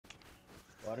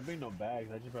Why did bring no bags?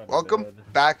 I just brought a Welcome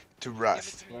bed. back to Give it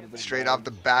Rust. to me Why in did the bring Straight street. off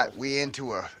the bags? bat, we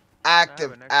into a I have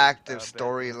active, an extra active bed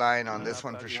for you. storyline on Wanna this hop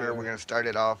one back for in? sure. We're Yeah. gonna start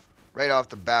it off right off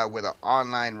the bat with an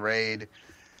online raid,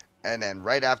 and then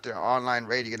right after an online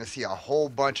raid, you're gonna see a whole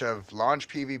bunch of launch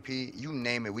PvP. You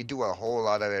name it, we do a whole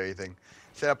lot of everything.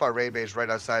 Set up our raid base right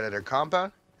outside of their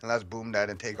compound, and let's boom that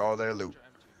and take all their loot. Where's your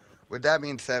M2, bro? With that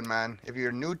being said, man, if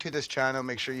you're new to this channel,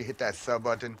 make sure you hit that sub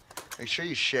button. Make sure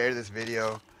you share this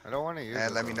video I don't want to use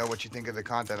and it let me though. know what you think of the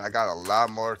content. I got a lot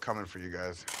more coming for you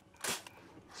guys.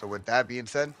 So with that being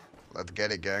said, let's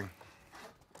get it, gang.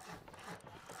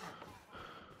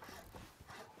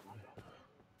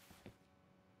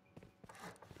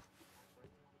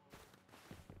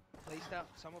 Place down.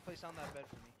 Someone place down that bed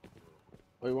for me.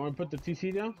 Oh, you want to put the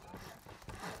TC down?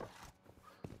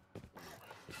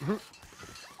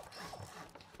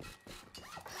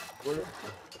 Where?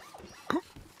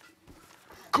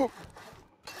 Go.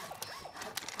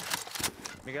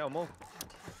 Miguel, move.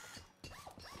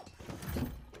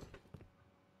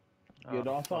 Get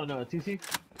Oh, off on TC?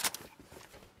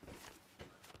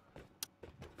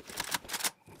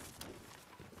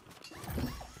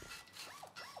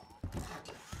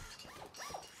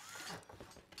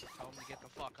 Tell him to get the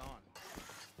fuck on.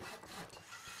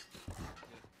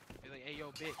 Be like, hey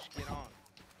yo, bitch, get on.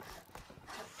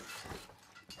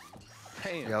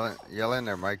 damn. Yell in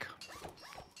there, Mike.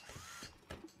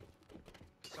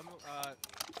 Can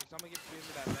someone get me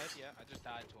into that bed? Yeah, I just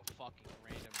died to a fucking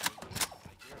random AK.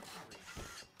 Like, you're a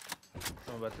freak.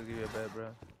 I'm about to give you a bed, bro.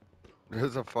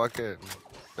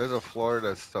 There's a floor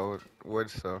that's so wood,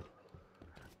 so.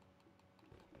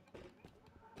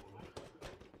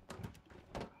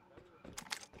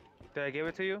 Did I give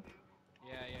it to you?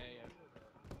 Yeah, yeah,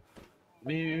 yeah.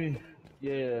 Me.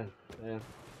 Yeah. Yeah.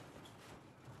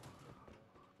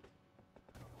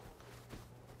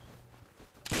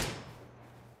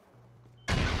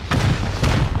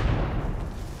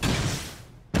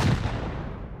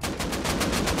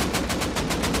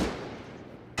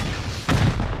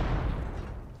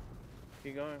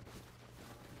 Keep going.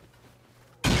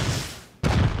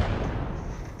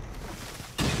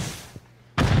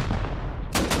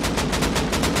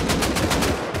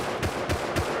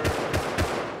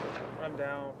 I'm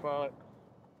down. Fuck.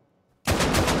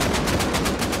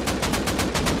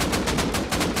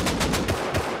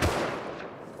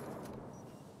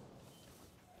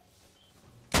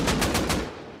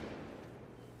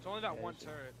 It's only that one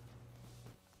turret.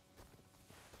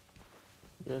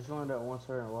 Yeah, it's only that one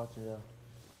turret and watching,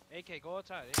 yeah. AK, go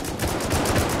outside. Grab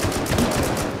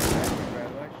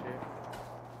my shit.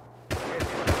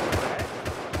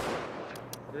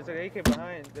 There's an AK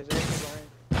behind. There's an AK behind.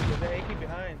 There's an AK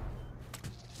behind.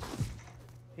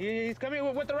 He's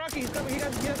coming with the rocket. He's coming. He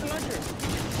has the launcher.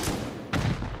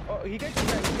 Oh, he gets you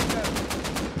back. He gets that.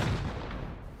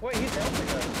 Wait, he's helping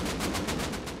us.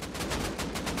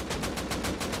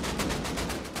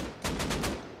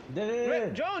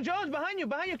 Jones, behind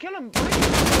you, kill him. Behind you.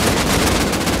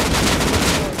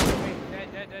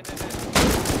 Dead.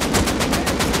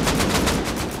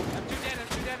 I'm too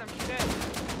dead.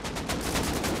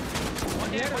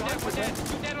 One dead.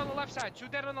 Two dead on the left side. Two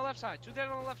dead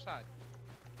on the left side.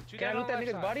 Can I loot that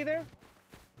nigga's body there?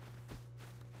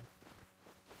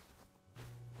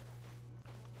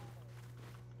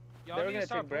 Y'all They were need to gonna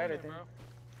start take Brad, I booming, think. bro.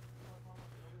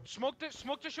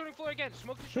 Smoke the shooting floor again.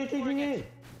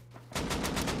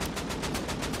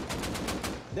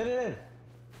 Dead.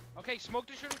 Okay, smoke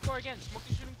the shooting floor again.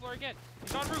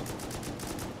 He's on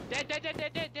roof. Dead.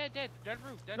 Dead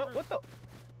roof. No, what the?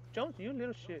 Jones, you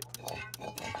little shit.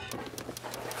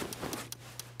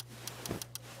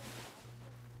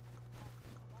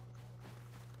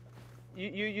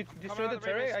 You destroy the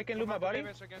turret? I can loot my body?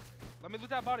 Let me loot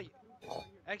that body.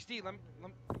 XD,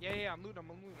 yeah, I'm looting.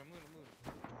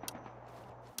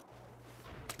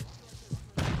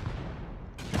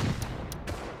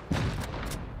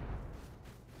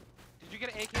 Did you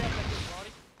get an AK off that dude's body?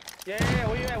 Yeah,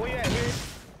 where you at?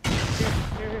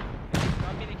 Here.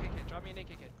 Drop me an AK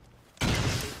kit.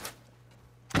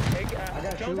 Hey, I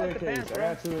got Jones two has the AKs. pants, I bro.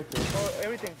 got two AKs. Oh,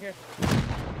 everything, here.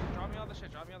 Drop me all the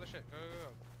shit. Go.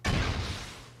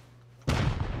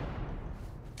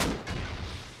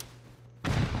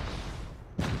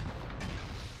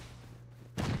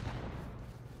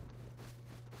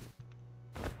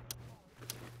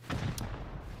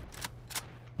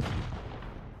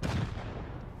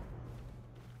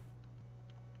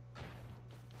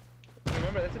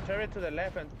 Remember, there's a turret to the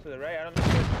left and to the right. I don't know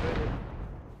where the turret is.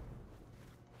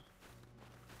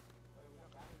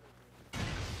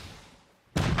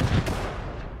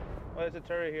 Oh, there's a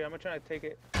turret here. I'm gonna try to take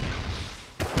it.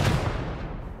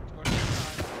 Go to the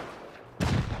side.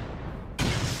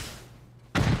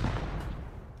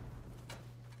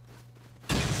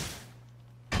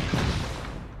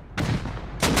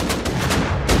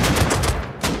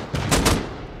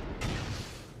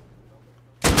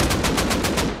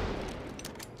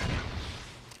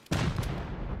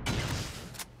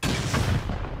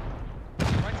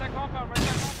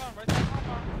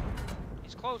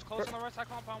 close on the right side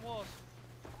compound walls.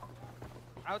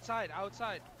 Outside.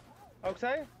 Outside?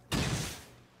 Outside,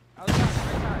 right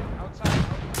side, outside.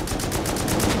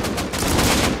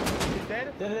 He's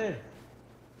dead? Dead.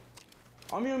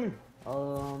 On me. He's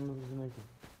naked.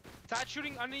 Start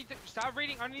shooting underneath the, start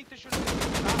raiding underneath the shooting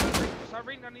floor. Start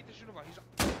raiding underneath the shooting floor. He's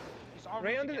on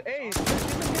Right roof under again. the. Hey, He's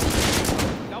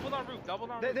on- doubled on roof.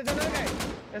 there's another guy.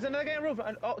 There's another guy on roof.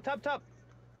 Oh, top.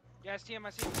 Yeah, I see him.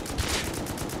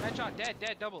 Headshot, dead,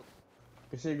 doubled.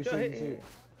 Good shit. Yo,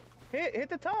 hit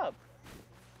the top.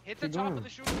 Hit the Keep top going. of the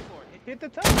shooting floor. Hit the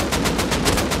top.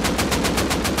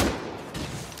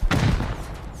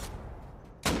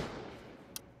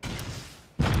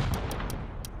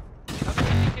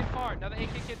 Another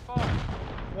AK kid far.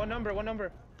 One number.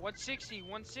 160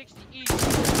 east.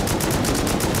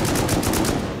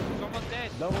 He's almost dead.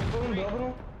 Double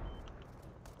boom.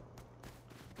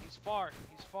 He's far.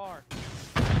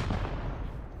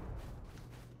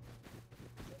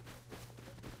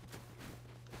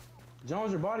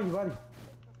 Jones, your body.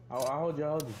 I'll hold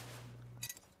you.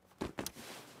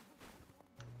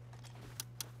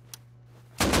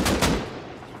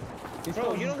 He's Bro,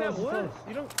 close, you he's don't have close, he's wood. close.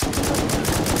 You don't.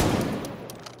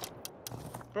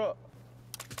 Bro.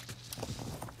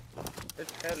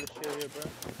 There's hella shit here, bro.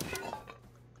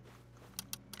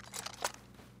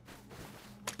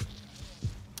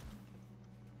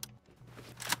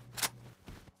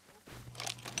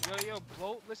 Yo,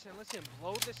 blow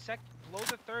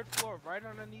the third floor right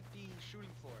underneath the shooting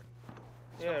floor.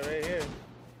 Yeah, right here.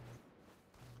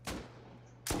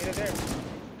 Get it there.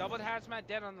 Double hazmat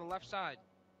dead on the left side.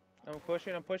 I'm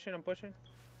pushing. There's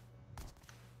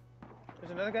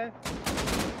another guy.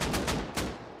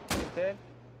 He's dead.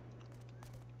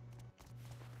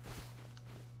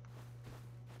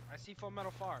 I see Full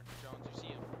Metal far, Jones, you see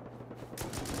him.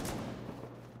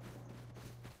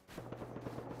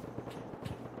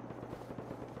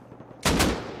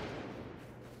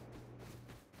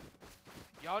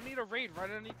 Y'all need a raid right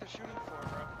underneath the shooting floor,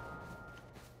 bro.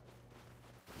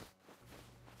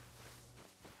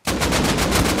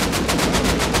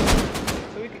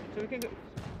 So we can go.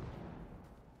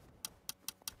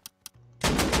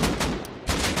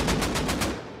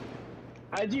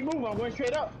 IG move, I'm going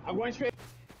straight up.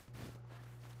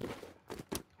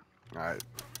 Alright.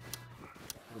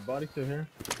 The body's still here.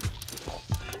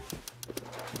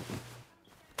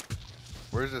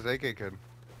 Where's this AK kid?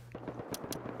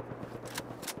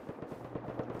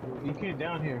 He came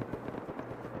down here.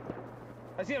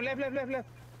 I see him. Left.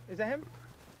 Is that him?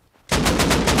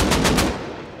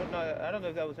 Oh, no, I don't know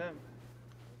if that was him.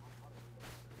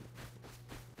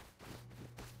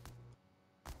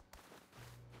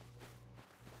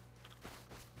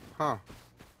 Huh.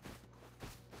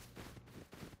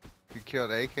 You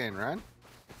killed AK and ran?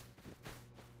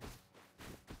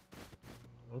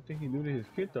 I don't think he looted his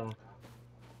kit though.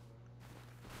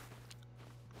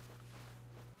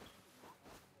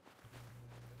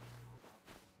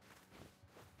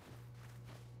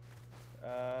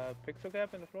 Pixel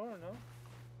gap in the floor or no?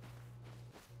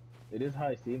 It is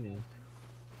high ceiling.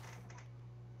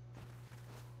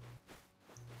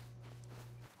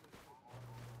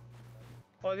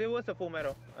 Oh, there was a Full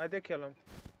Metal. I did kill him.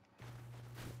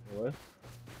 What?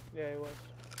 Yeah, it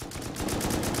was.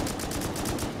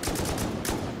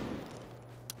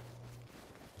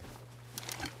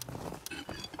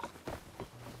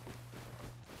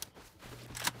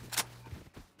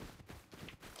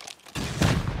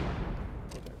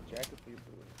 Jacket for you,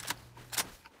 boo.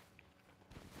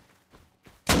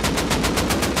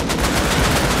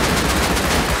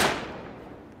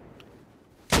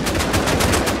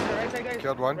 Right side, guys.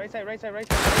 Killed one. Right side.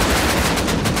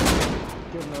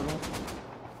 Killed another one.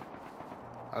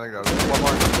 I think that was one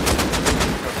more.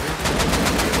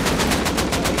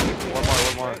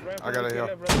 One more. I got a heal.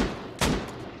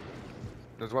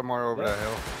 There's one more over that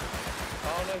hill. I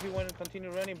don't know if he wanted to continue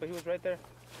running, but he was right there.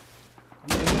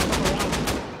 Yeah, he's gonna come around.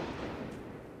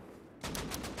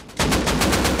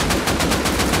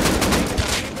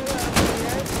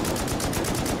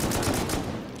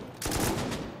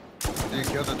 Did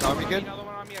you kill the Tommy kid? Another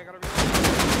one on me, I gotta reload.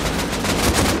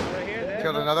 Right here, there.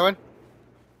 Killed another one?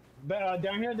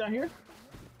 Down here.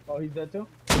 Oh, he's dead too?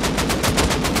 Hey,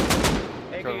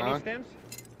 Kill can you another. need stems?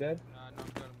 Dead? No, I'm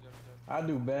good. I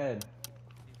do bad. Need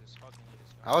this fucking.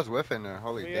 I was whiffing there.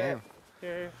 Holy Where you damn. at?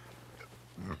 Here.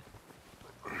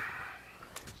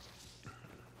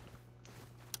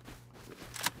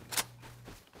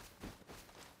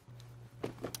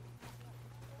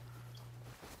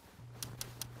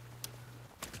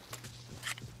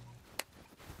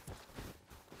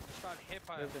 Just got hit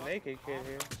by There's a an fucking AK kid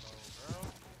here. combo, bro.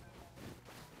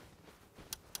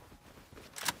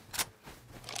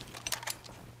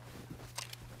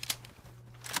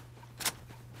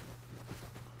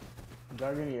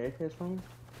 y'all get any AKs from me?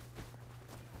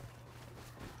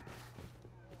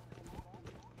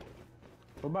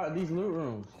 What about these loot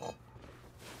rooms?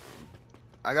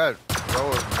 I got a row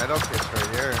of metal kits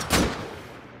right here.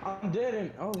 I'm dead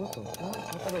in. Oh, what the fuck?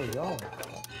 I thought it was y'all.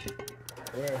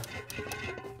 Where?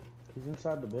 He's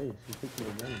inside the base. He picked me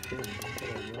again and killed me. I thought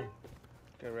it was y'all.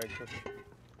 Get red cook.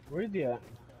 Where's he at?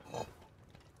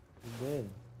 He's dead.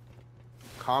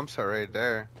 Comps are right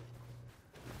there.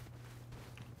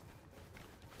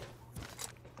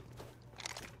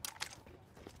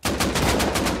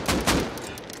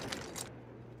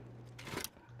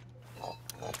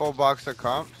 Full box of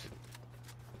comps.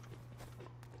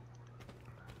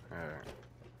 Alright.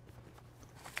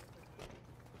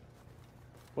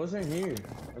 What's in here?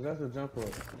 Or that's a jump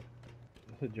rope.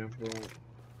 It's a jump rope.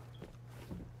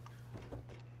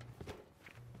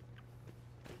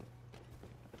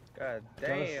 God Did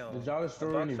y'all- damn. Did y'all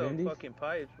destroy any A box of bendies? fucking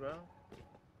pipes, bro.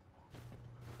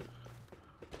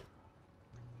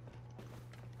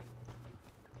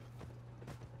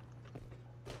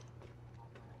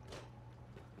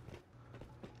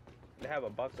 They have a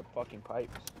box of fucking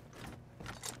pipes.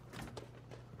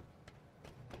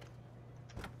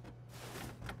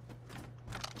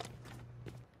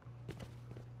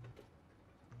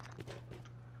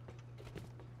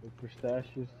 Look for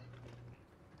stashes.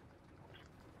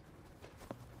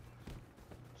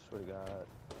 Swear to God.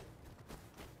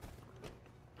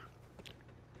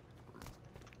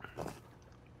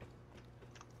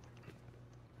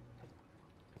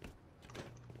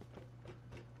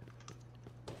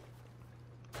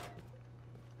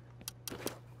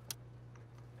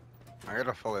 I got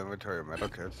a full inventory of metal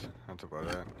kits. That's about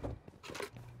it.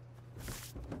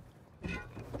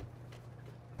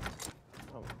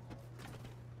 Bro,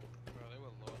 they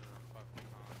were loaded on fucking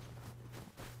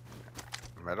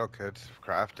comms. Metal kits,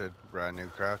 crafted, brand new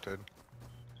crafted.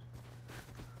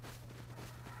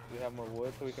 Do we have more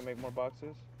wood so we can make more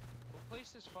boxes? We'll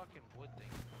place this fucking wood thing.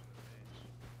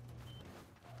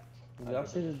 Bitch. Did y'all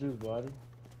see this dude's body?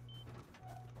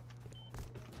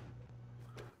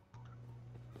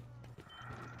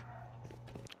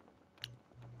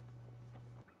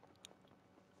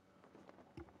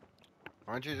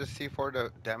 Why don't you just C4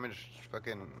 the damaged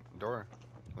fucking door?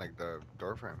 Like the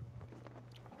door frame.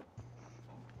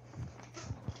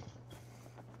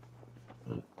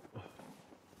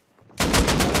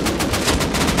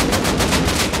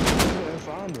 I couldn't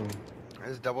find him. I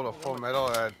just doubled a full metal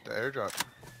at the airdrop.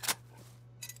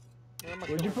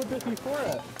 Where'd you put this before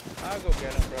at? I'll go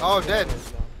get him, bro. Oh, dead.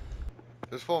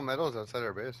 There's full metals outside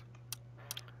our base.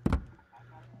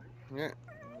 Yeah,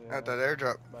 at that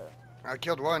airdrop. I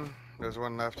killed one. There's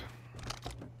one left.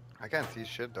 I can't see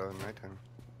shit though in nighttime.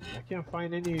 I can't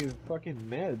find any fucking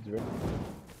meds, right?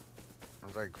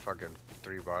 There's like fucking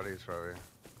 3 bodies probably.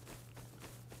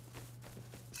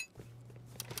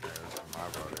 Yeah, that's my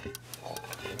body.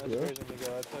 That's Yeah. crazy,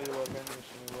 nigga. I tell you what, man, you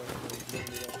should be working.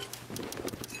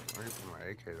 Where you put my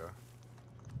AK though?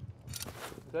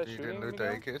 Is that You shooting? didn't loot the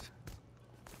Miguel? AKs?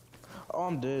 Oh,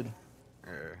 I'm dead.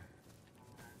 Yeah.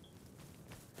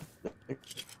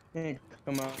 Can't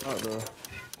come out though.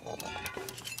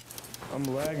 I'm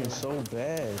lagging so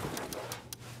bad.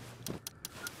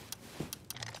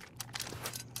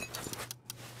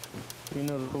 You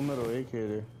know the full metal AK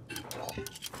there.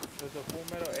 There's a full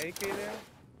metal AK there?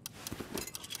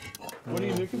 What are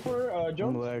you looking for, I'm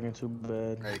Jones? lagging too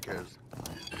bad. AKs.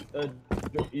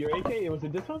 Your AK, was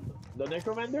it this one? The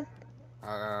Necromancer?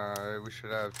 We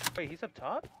should have. Wait, he's up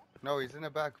top? No, he's in the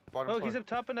back, bottom Oh, floor. he's up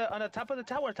top on the top of the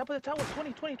tower. 20.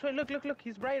 Look.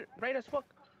 He's right as fuck.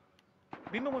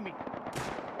 Beam him with me.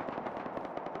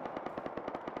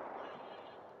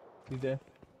 He's there.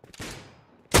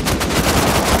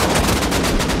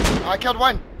 I killed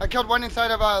one. I killed one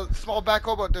inside of a small back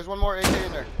hobo. There's one more AK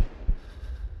in there.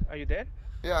 Are you dead?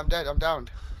 Yeah, I'm dead. I'm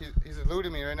downed. He's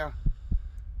eluding me right now.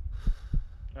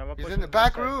 I'm gonna He's push in him the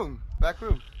back inside. room. Back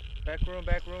room. Back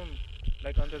room.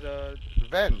 Like under the.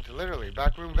 Vent, literally.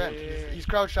 Back room vent. Yeah. He's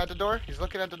crouched at the door. He's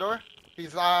looking at the door.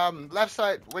 He's left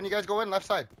side. When you guys go in, left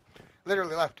side.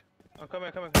 Literally left. I'm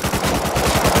coming. He's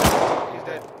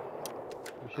dead.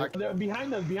 They're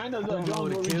behind us, don't know Jones, who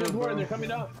to where we kill, just were, bro. they're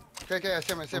coming up. Okay, I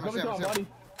see him. I see They're him. I see coming him. to I our see him. body.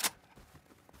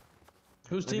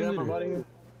 Who's They team got my leader? body here.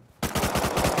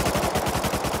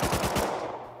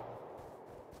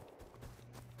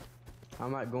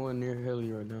 I'm not going near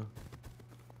Hilly right now.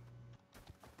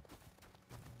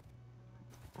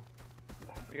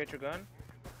 You got your gun?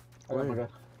 Oh my Where? god.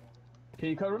 Can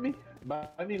you cover me?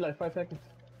 But I need like 5 seconds.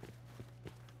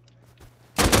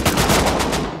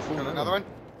 Got another one.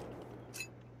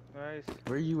 Nice.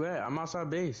 Where you at? I'm outside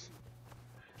base.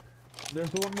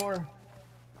 There's one more.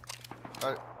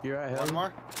 You're at One hell.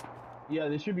 more? Yeah,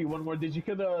 there should be one more. Did you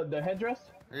kill the headdress?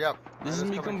 Yep. This is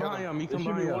me come behind y'all. Me There come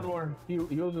should be behind one y'all. more. He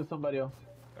was with somebody else.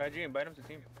 Alright, G, invite him to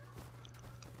team.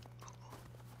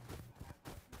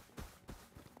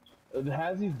 The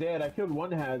Hazzy's dead. I killed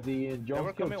one Hazzy and They were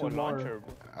Jones killed coming two with more. launcher,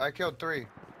 bro. I killed 3.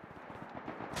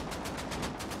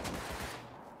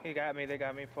 He got me, they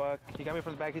got me, fuck. He got me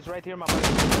from the back, he's right here, my buddy. He's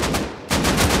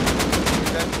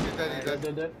dead. He's dead. He's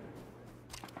dead. Dead.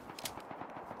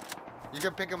 You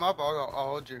can pick him up. I'll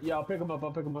hold you. Yeah, I'll pick him up.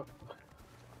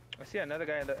 I see another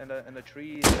guy in the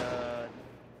trees,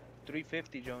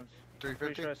 350 Jones. 350.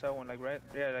 Pretty sure I saw one, like right,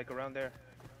 yeah, like around there.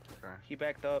 Okay. He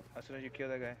backed up as soon as you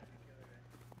killed that guy.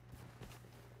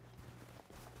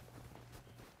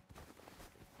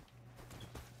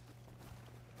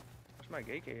 Where's my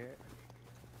AK at?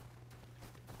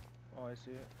 Oh, I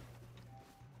see it.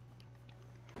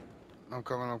 I'm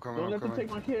coming. Don't let them take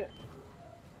my kit.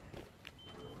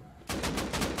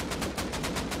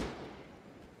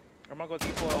 I'm gonna go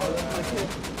depot. Oh, that's my kit.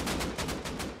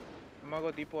 I'm gonna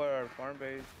go depot at our farm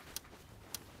base.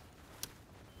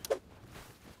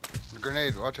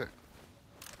 Grenade. Watch it.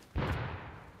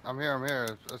 I'm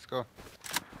here. Let's go.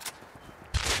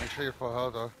 Make sure you're full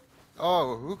health though.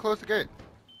 Oh, who closed the gate?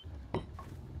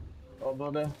 Oh, my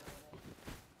bad.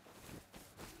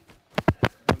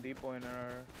 I'm depot in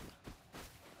our.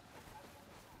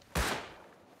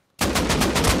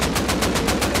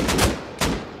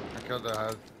 I killed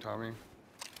the Tommy.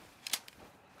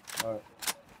 Alright.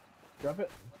 Drop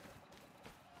it.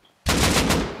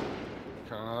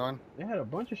 Kill another one. They had a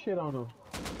bunch of shit on them.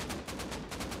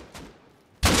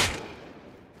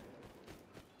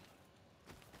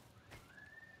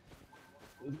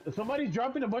 Somebody's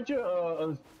dropping a bunch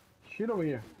of shit over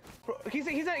here. Bro, he's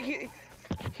in.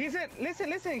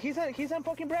 Listen. He's on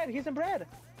fucking bread. He's in bread.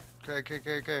 Okay.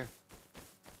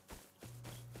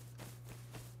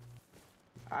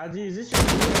 IG, is this your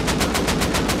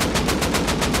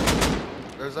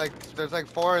There's like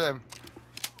 4 of them.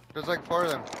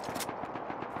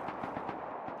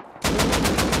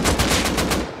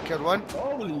 Killed one.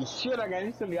 Holy shit, I got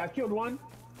instantly. I killed one.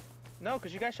 No,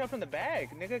 cause you got shot from the bag,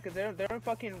 nigga. Cause they're in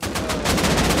fucking.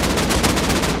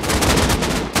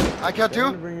 I killed Let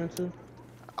me 2. bring you two?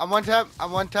 I'm one tap.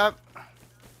 I'm That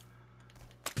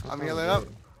healing sounds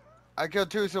up. I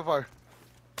killed 2 so far.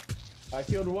 I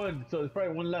killed one, so there's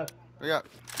probably one left. Yeah.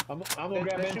 I'm gonna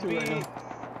grab There into should be. right now.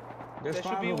 There's There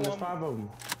should 5 be of them. There's one- 5 of them.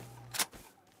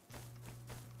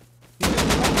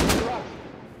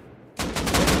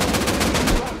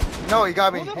 No, he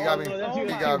got me. Who the He got me. fuck? Oh, He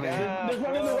that's got you. me. God. There's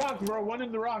one in the rock, bro. One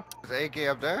in the rock. Is the AK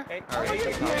up there? Hey, Alright.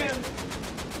 AK,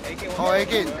 AK, Oh,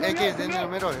 AK's in the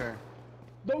middle here.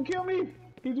 Don't kill me.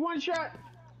 He's one shot.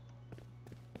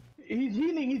 He's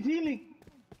healing.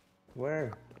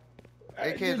 Where?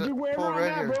 AK is Dude, wherever full I'm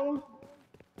red at, here. bro.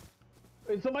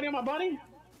 Is somebody on my body?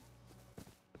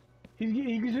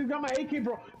 He just got my AK,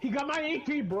 bro. He got my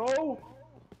AK, bro.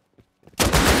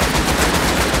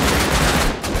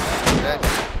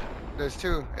 There's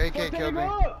 2. AK Fuck, killed me.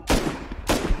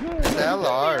 It's the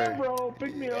LR. bro.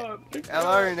 Pick me up.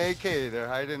 LR and AK, they're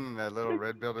hiding in that little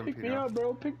red building. Pick me Pino. up,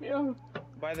 bro. Pick me up.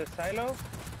 By the silo.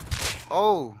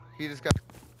 Oh, he just got.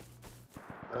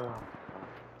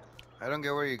 I don't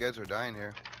get where you guys are dying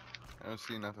here. I don't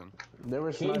see nothing. They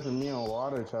were sniping me on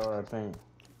water tower, I think.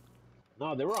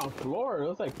 No, they were on floor. There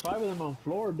was like 5 of them on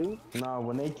floor, dude. Nah,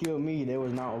 when they killed me, they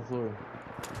was not on floor.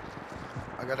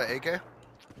 I got an AK.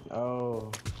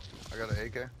 Oh. I got an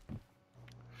AK.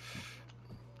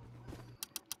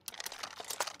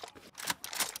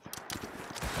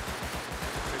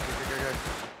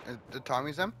 Okay. The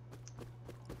Tommy's them?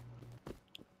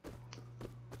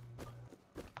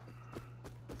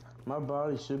 My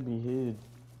body should be hid.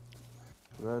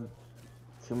 I'd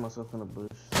kill myself in a bush.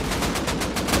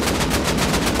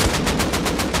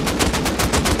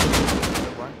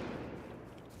 One.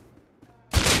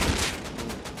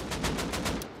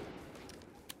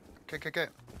 Okay.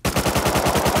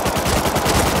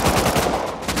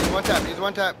 He's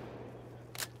one tap.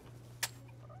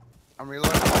 I'm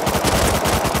reloading.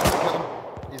 Kill him.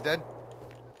 He's dead.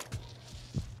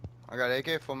 I got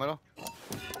AK, full metal.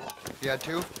 He had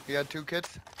 2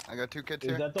 kits. I got 2 kits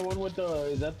Is here. that the one with the?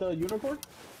 Is that the unicorn?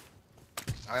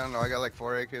 I don't know, I got like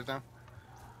 4 AKs now.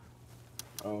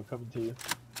 Oh, coming to you.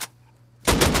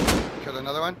 Killed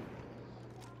another one.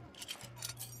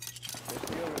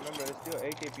 There's still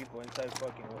AK people inside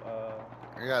fucking.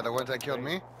 Yeah, the ones that killed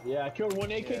me. Yeah, I killed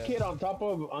one AK Yeah. kid on top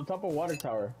of water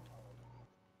tower.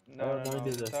 No, no, I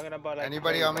did that. Talking about like.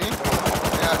 Anybody on me?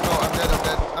 Yeah, no,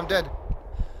 I'm dead.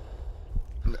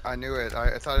 I knew it.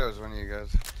 I thought it was one of you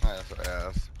guys. That's what I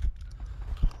asked.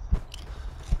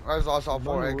 I just lost all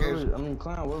 4 Bunny, where AKs. was, I mean,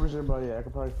 Clown, where was everybody at? I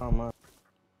could probably find mine.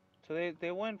 So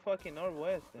they went fucking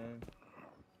northwest then.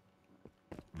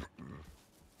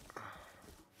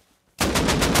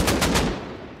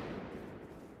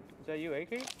 Is that you,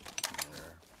 AK?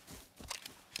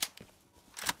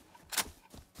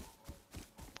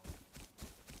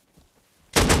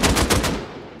 Another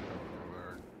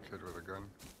kid with a gun.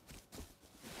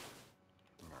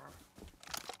 No.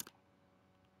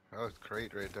 That was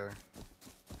great right there.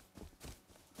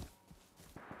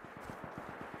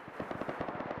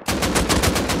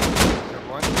 Got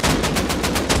one.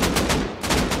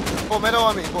 Full metal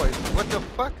on me, boys. What the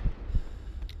fuck?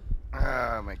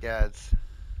 Oh my god.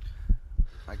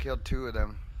 I killed 2 of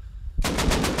them.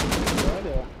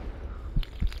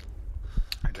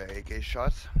 Right. The AK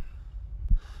shots.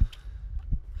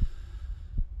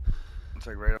 It's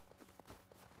like right up.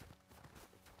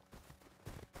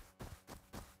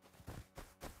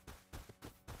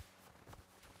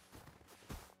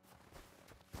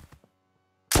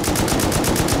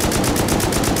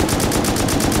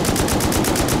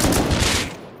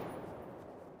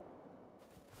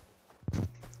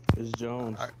 It's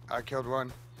Jones. I killed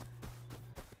one.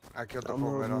 I killed the I'm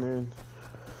full metal. moving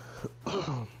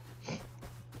in.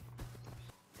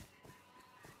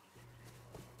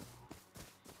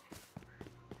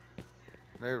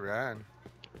 They ran.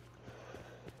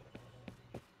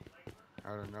 I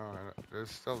don't know. There's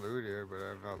still loot here, but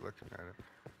I'm not looking at it.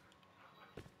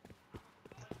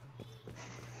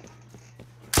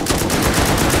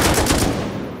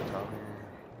 Tommy.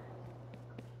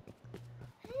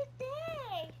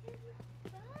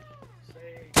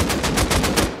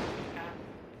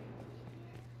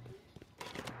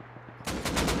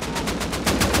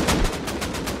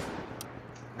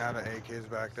 Now the AK's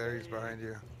back there. He's behind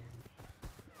you.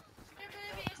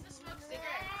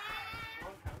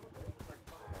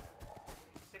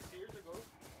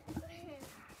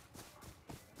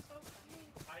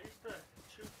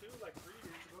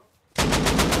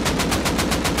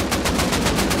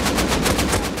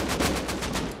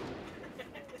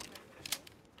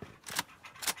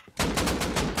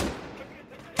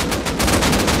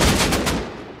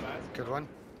 Killed one.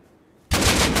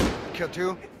 Killed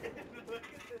 2.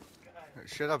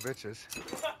 Shut up, bitches.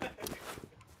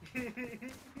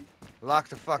 Lock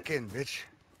the fuck in, bitch.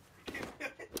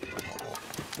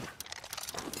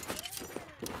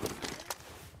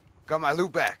 Got my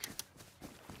loot back.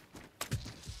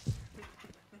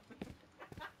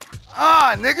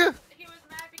 Ah, nigga! He was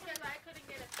mad because I couldn't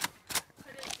get the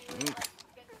PC for him.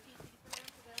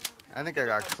 I think I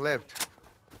got clipped.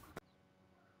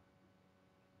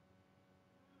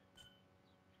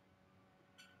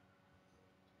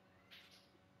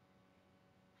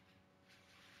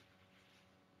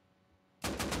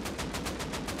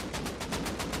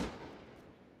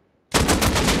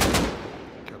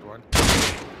 Killed one.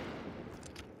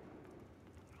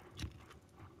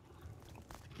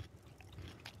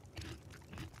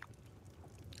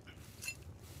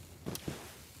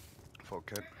 Full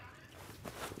kit.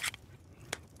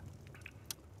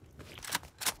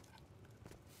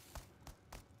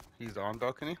 He's on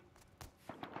balcony.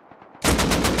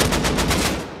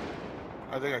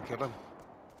 I think I killed him.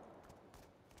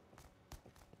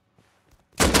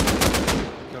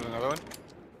 Killed another one.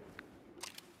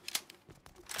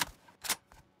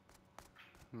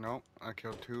 No, I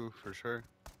killed 2 for sure.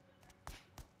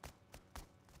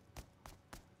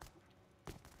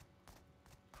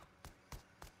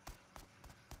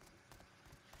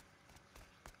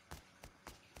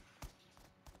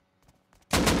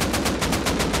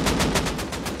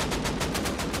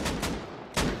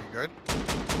 You good?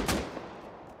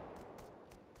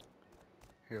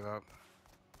 Heal up.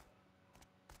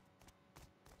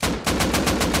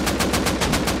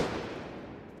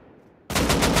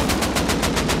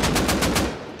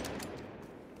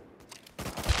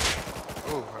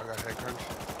 Ooh, I got head crunch.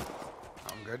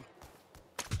 I'm good.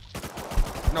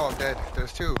 No, I'm dead.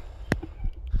 There's 2.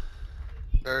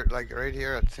 They're like right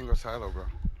here at single silo, bro.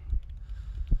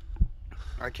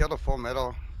 I killed a full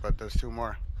metal, but there's 2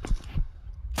 more.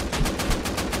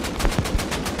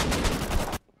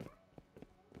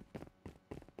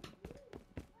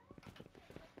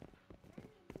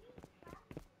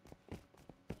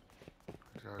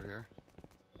 He's out here.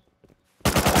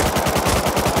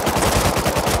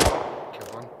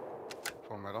 Killed one.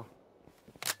 Full metal.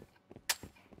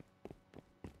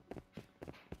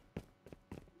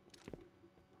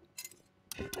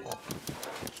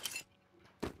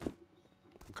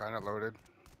 I'm kinda loaded.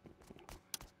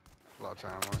 Lots of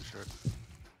ammo and shit.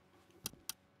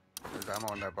 There's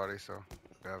ammo in that body, so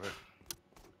grab it.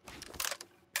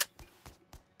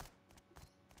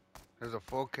 There's a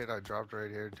full kit I dropped right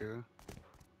here too.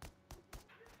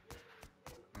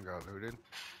 I got looted.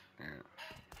 Yeah.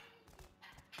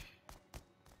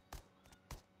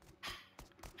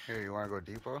 Here, you wanna go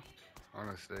depot? I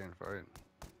wanna stay and fight.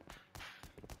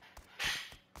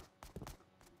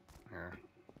 Here.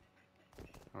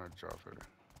 I'm gonna drop it.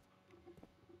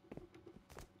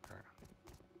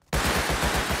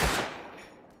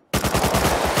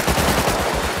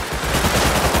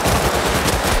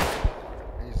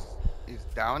 He's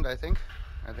downed, I think.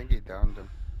 I think he downed him.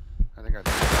 I think I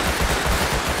did.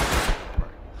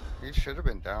 He should have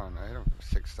been down. I hit him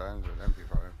 6 times with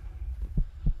MP5.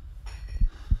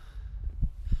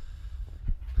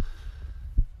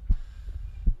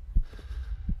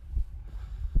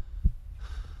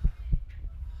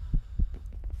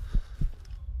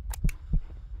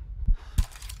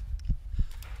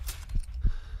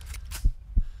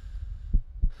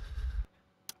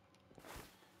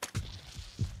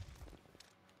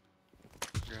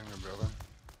 Get in the building.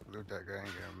 Loot that guy and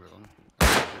get in the building.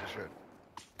 Good shit.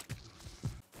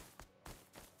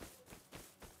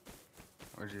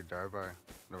 Where'd you die by?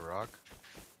 The rock?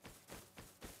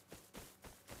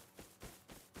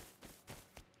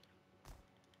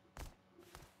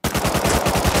 Come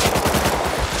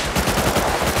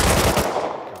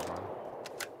on.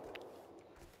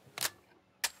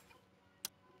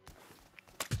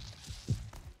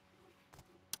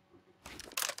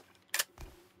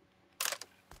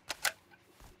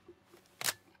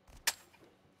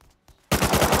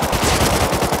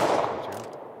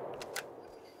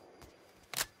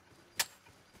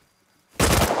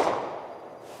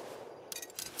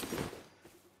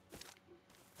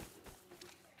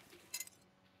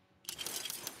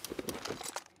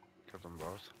 Killed them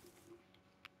both.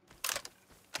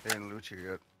 They didn't loot you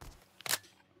yet.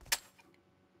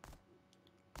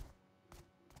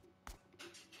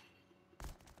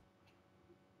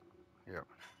 Yep.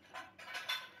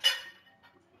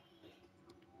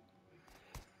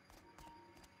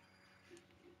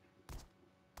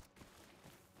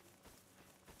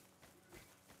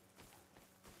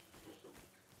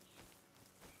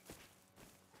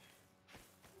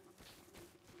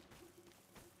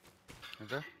 Is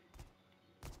there?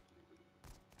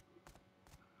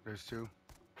 There's 2.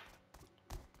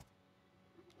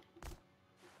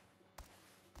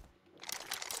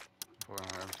 Pulling an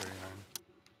M39.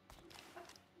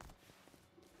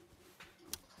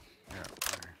 Yeah,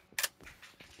 okay.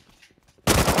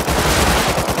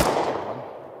 One.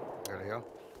 Got a hill.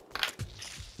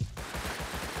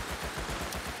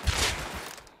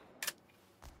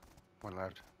 One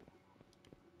left.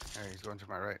 Hey, he's going to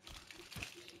my right.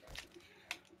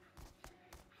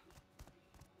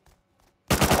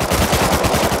 He's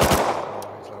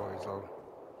low.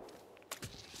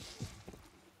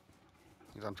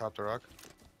 He's on top of the rock.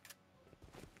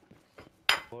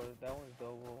 Well, that one's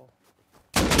double.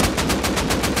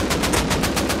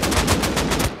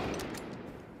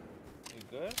 You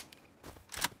good?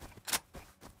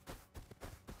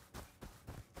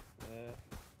 Yeah.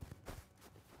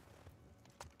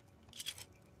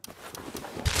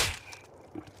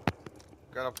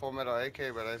 Got a full metal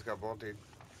AK, but I just got bolted.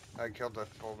 I killed the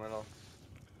full metal.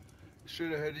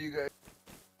 Shoot ahead of you guys.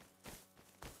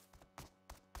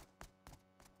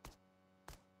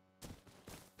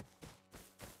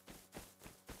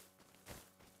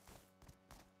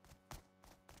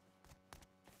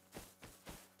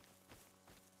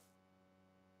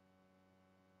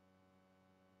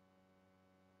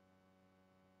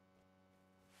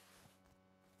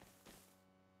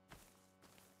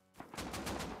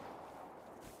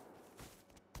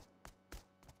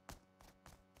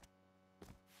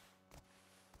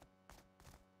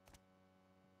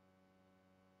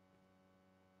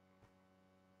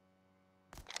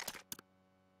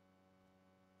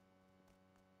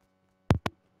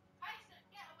 Tyson,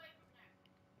 get away from there.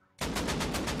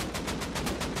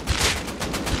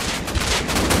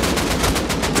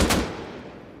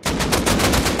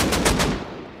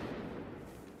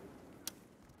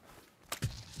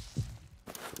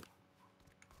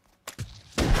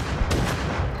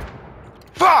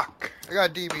 Fuck! I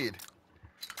got DB'd.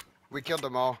 We killed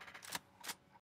them all.